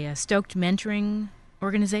have a Stoked mentoring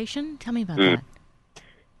organization. Tell me about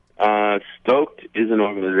that. Stoked is an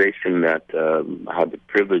organization that I had the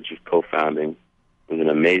privilege of co-founding with an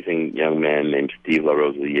amazing young man named Steve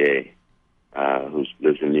LaRoselier, who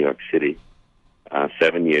lives in New York City.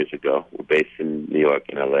 7 years ago, we're based in New York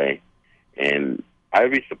and LA, and I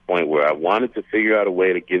reached a point where I wanted to figure out a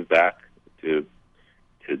way to give back, to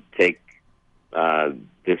take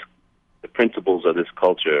the principles of this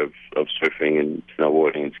culture of surfing and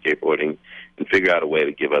snowboarding and skateboarding, and figure out a way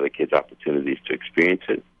to give other kids opportunities to experience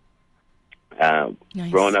it.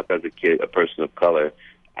 Nice. Growing up as a kid, a person of color,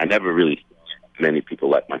 I never really saw many people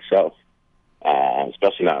like myself,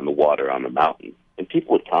 especially not in the water on the mountain. And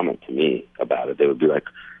people would comment to me about it. They would be like,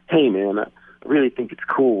 "Hey, man, I really think it's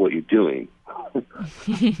cool what you're doing." So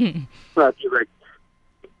I'd be like,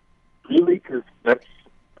 "Really?" Because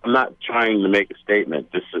I'm not trying to make a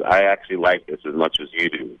statement. I actually like this as much as you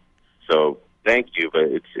do. So thank you, but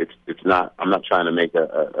it's not. I'm not trying to make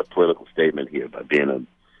a political statement here by being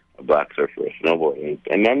a black surfer or snowboarder.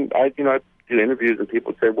 And then I do interviews and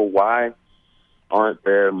people say, "Well, why aren't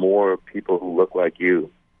there more people who look like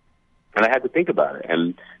you?" And I had to think about it.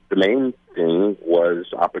 And the main thing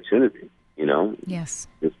was opportunity. Yes,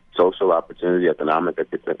 it's social opportunity, economic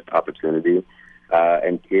opportunity,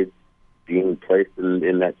 and kids being placed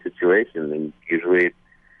in that situation. And usually it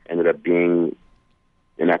ended up being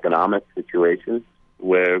an economic situation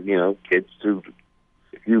where kids who,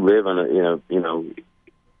 if you live in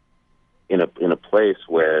a place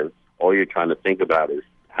where all you're trying to think about is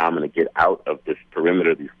how I'm going to get out of this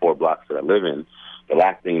perimeter, these 4 blocks that I live in, the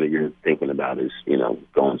last thing that you're thinking about is,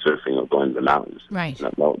 going surfing or going to the mountains. Right.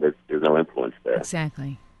 No, there's no influence there.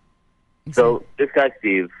 Exactly. So this guy,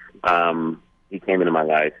 Steve, he came into my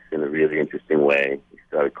life in a really interesting way. He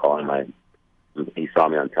started he saw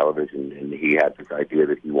me on television, and he had this idea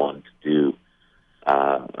that he wanted to do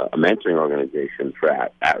a mentoring organization for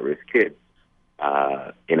at-risk kids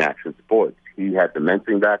in action sports. He had the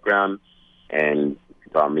mentoring background, and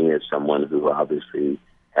he saw me as someone who obviously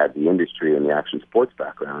had the industry and the action sports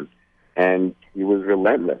background. And he was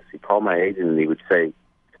relentless. He called my agent, and he would say,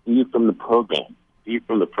 "Steve from the program. Steve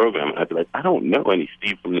from the program." And I'd be like, "I don't know any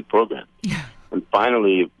Steve from the program." And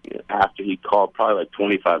finally, after he called probably like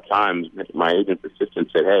 25 times, my agent's assistant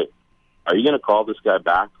said, "Hey, are you going to call this guy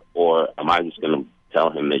back, or am I just going to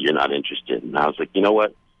tell him that you're not interested?" And I was like, "You know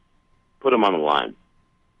what? Put him on the line."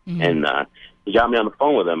 Mm-hmm. And he got me on the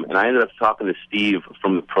phone with him, and I ended up talking to Steve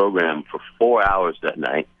from the program for 4 hours that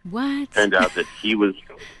night. What? Turned out that he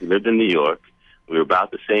lived in New York. We were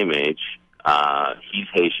about the same age. He's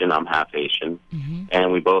Haitian, I'm half Haitian. Mm-hmm.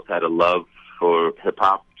 And we both had a love for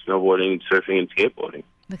hip-hop, snowboarding, surfing, and skateboarding.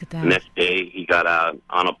 Look at that. The next day, he got out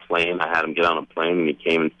on a plane. I had him get on a plane, and he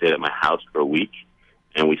came and stayed at my house for a week.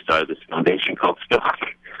 And we started this foundation called Stock.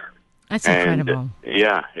 That's incredible.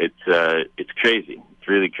 Yeah, it's crazy. It's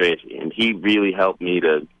really crazy. And he really helped me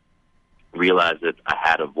to realize that I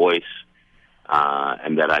had a voice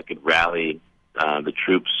and that I could rally the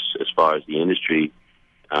troops as far as the industry,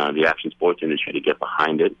 the action sports industry, to get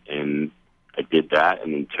behind it. And I did that,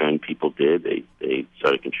 and in turn, people did. They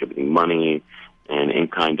started contributing money and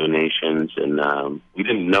in-kind donations, and we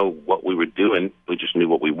didn't know what we were doing. We just knew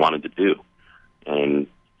what we wanted to do. And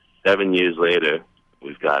 7 years later,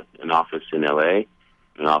 we've got an office in L.A.,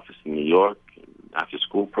 an office in New York,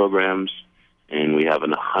 after-school programs, and we have a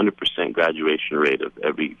 100% graduation rate for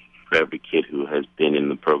every kid who has been in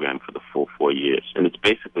the program for the full 4 years. And it's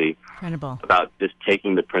basically incredible about just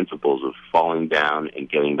taking the principles of falling down and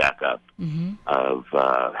getting back up, mm-hmm. of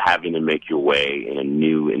having to make your way in a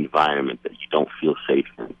new environment that you don't feel safe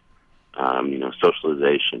in,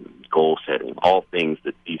 socialization, goal setting, all things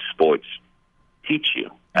that these sports teach you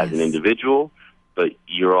as an individual, but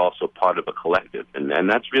you're also part of a collective. And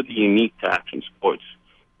that's really unique to action sports,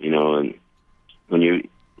 and when you're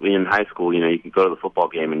in high school, you can go to the football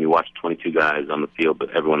game and you watch 22 guys on the field, but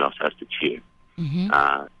everyone else has to cheer. Mm-hmm.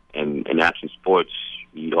 And in action sports,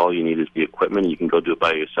 all you need is the equipment. You can go do it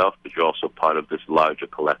by yourself, but you're also part of this larger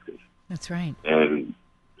collective. That's right. And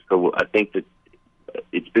so I think that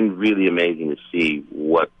it's been really amazing to see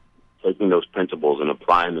taking those principles and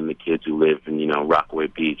applying them to kids who live in, Rockaway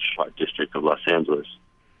Beach, Park District of Los Angeles,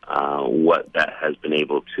 what that has been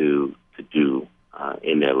able to do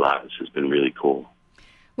in their lives has been really cool.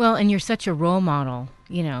 Well, and you're such a role model,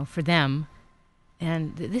 for them.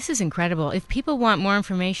 And this is incredible. If people want more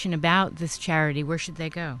information about this charity, where should they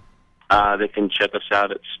go? They can check us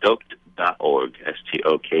out at stoked.org,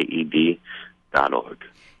 STOKED.org.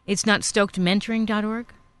 It's not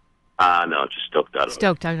stokedmentoring.org? No, just stoked.org.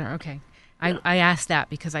 Stoked.org, okay. I asked that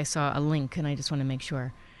because I saw a link, and I just want to make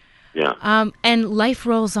sure. Yeah. And Life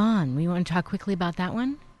Rolls On. We want to talk quickly about that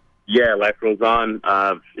one? Yeah, Life Rolls On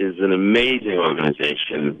is an amazing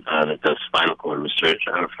organization that does spinal cord research.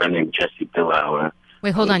 I have a friend named Jesse Billauer.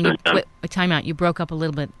 Wait, hold on. Wait, time out. You broke up a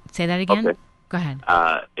little bit. Say that again? Okay. Go ahead.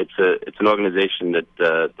 It's an organization that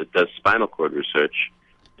does spinal cord research,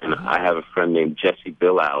 and I have a friend named Jesse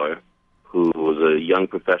Billauer, who was a young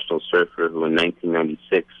professional surfer who in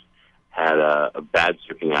 1996 had a bad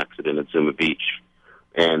surfing accident at Zuma Beach,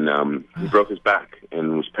 and he broke his back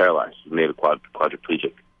and was paralyzed. He made a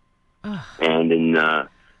quadriplegic. And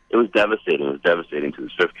it was devastating. It was devastating to the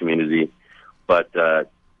surf community. But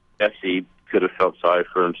Jesse could have felt sorry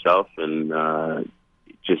for himself and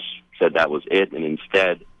just said that was it. And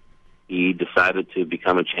instead, he decided to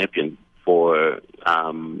become a champion for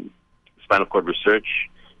spinal cord research.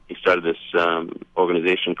 He started this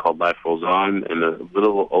organization called Life Rolls On, and a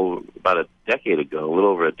little over a decade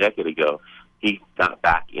ago, he got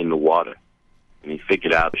back in the water. And he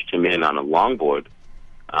figured out, pushed him in on a longboard,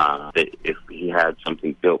 that if he had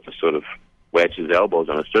something built to sort of wedge his elbows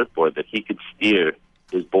on a surfboard, that he could steer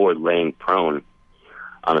his board laying prone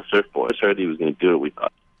on a surfboard. I heard he was going to do it. We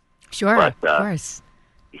thought, sure, but, of course.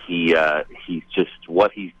 He's just,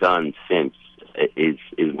 what he's done since is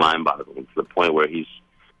mind-boggling, to the point where he's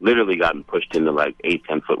literally gotten pushed into like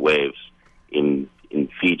 8-10-foot waves in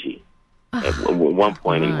Fiji. At one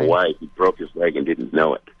point in Hawaii, he broke his leg and didn't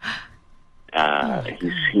know it.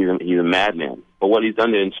 He's a madman. But what he's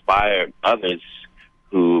done to inspire others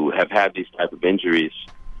who have had these type of injuries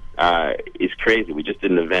is crazy. We just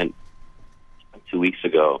did an event 2 weeks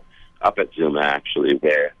ago up at Zuma, actually,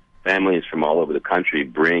 where families from all over the country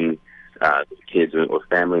bring kids or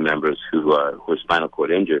family members who are spinal cord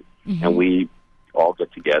injured, and we all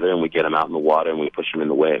get together and we get them out in the water and we push them in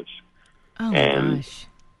the waves. Oh, and gosh.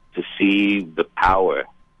 To see the power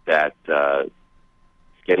that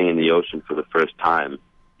getting in the ocean for the first time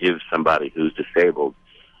gives somebody who's disabled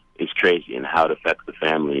is crazy, and how it affects the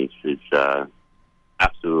families is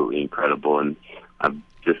absolutely incredible. And I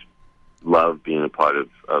just love being a part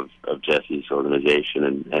of Jesse's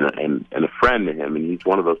organization and a friend to him. And he's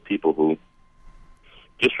one of those people who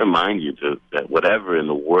just remind you that whatever in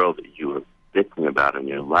the world that you were thinking about in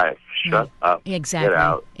your life, shut up, exactly. Get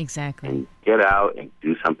out, exactly, get out and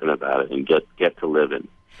do something about it, and get to living.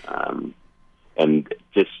 And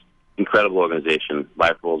just incredible organization,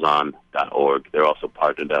 liferollson.org. They're also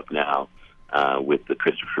partnered up now with the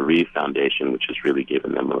Christopher Reeve Foundation, which has really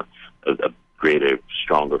given them a greater,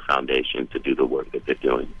 stronger foundation to do the work that they're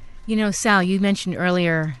doing. You know, Sal, you mentioned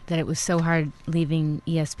earlier that it was so hard leaving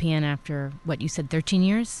ESPN after, what you said, 13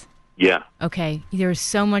 years? Yeah. Okay. There's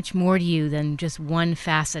so much more to you than just one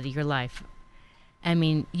facet of your life. I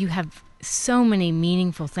mean, you have so many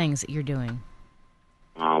meaningful things that you're doing.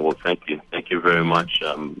 Well, thank you. Thank you very much.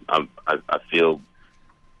 I feel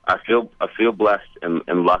blessed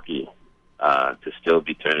and lucky to still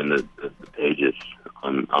be turning the pages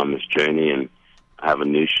on this journey. And I have a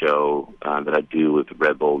new show that I do with the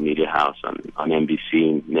Red Bull Media House on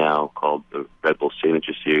NBC now called the Red Bull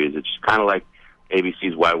Signature Series. It's kind of like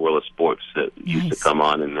ABC's Wide World of Sports that used to come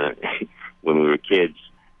on when we were kids.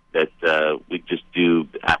 That we just do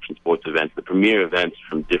action sports events, the premier events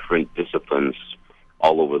from different disciplines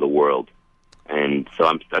all over the world. And so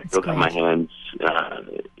I still got my hands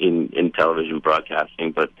in television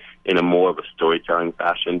broadcasting, but in a more of a storytelling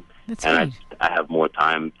fashion. I have more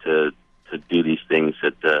time to do these things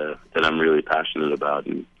that I'm really passionate about,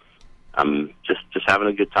 and I'm just having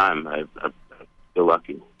a good time. I feel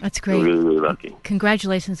lucky. That's great. I feel really, really lucky.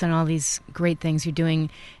 Congratulations on all these great things you're doing.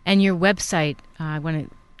 And your website,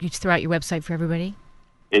 you just throw out your website for everybody?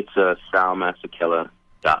 It's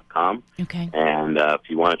salmasakela.com. Okay. And if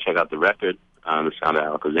you want to check out the record, The Sound of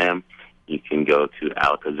Alakazam, you can go to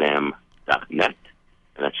alakazam.net.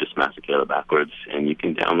 And that's just Masakela backwards, and you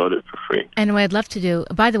can download it for free. And what I'd love to do,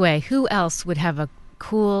 by the way, who else would have a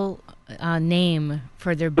cool name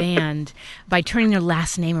for their band by turning their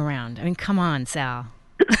last name around? I mean, come on, Sal.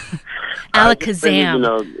 Alakazam.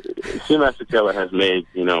 Sue Masakela has made,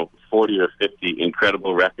 40 or 50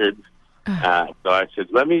 incredible records. So I said,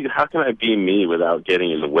 how can I be me without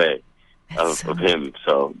getting in the way of him?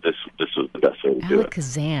 So this was the best way to do it.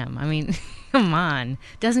 Alakazam. I mean, come on.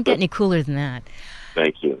 Doesn't get any cooler than that.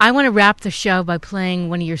 Thank you. I want to wrap the show by playing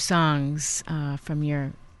one of your songs from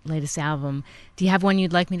your latest album. Do you have one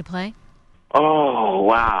you'd like me to play? Oh,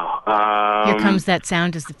 wow. Here Comes That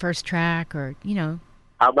Sound is the first track, or,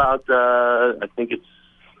 How about, I think it's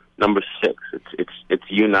number 6. It's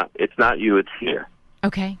you, it's not you, it's here.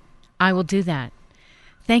 Okay. I will do that.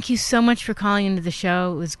 Thank you so much for calling into the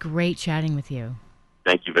show. It was great chatting with you.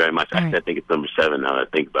 Thank you very much. All right. I think it's number 7 now that I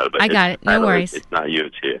think about it. But I got it. No worries. It's not you,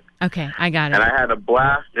 it's you. Okay, I got it. And I had a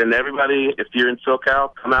blast. And everybody, if you're in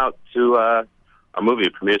SoCal, come out to our movie.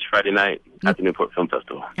 It premieres Friday night at the Newport Film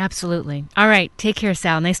Festival. Absolutely. All right. Take care,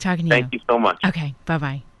 Sal. Nice talking to you. Thank you so much. Okay.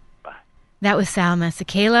 Bye-bye. Bye. That was Sal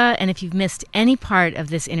Masekela. And if you've missed any part of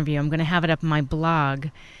this interview, I'm going to have it up on my blog,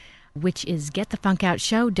 which is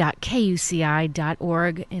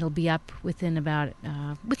getthefunkoutshow.kuci.org. It'll be up within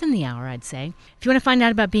the hour, I'd say. If you want to find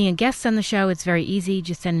out about being a guest on the show, it's very easy.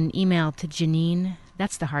 Just send an email to Janine.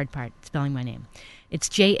 That's the hard part, spelling my name. It's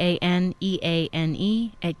JANEANE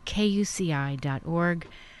 @KUCI.org.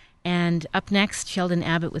 And up next, Sheldon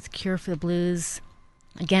Abbott with Cure for the Blues.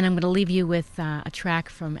 Again, I'm going to leave you with a track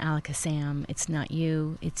from Alaka Sam. It's Not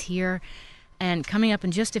You, It's Here. And coming up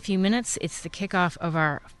in just a few minutes, it's the kickoff of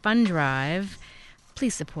our fund drive.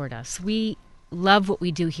 Please support us. We love what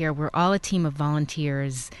we do here. We're all a team of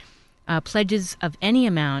volunteers. Pledges of any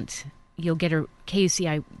amount, you'll get a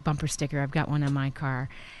KUCI bumper sticker. I've got one on my car.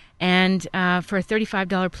 And for a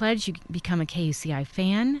 $35 pledge, you become a KUCI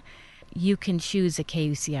fan. You can choose a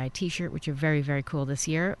KUCI T-shirt, which are very, very cool this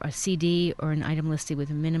year, a CD, or an item listed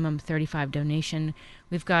with a minimum $35 donation.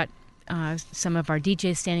 We've got some of our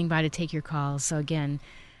DJs standing by to take your calls. So again,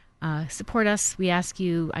 support us. We ask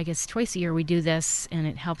you, I guess, twice a year we do this, and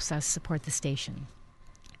it helps us support the station.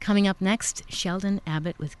 Coming up next, Sheldon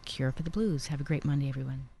Abbott with Cure for the Blues. Have a great Monday,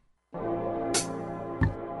 everyone.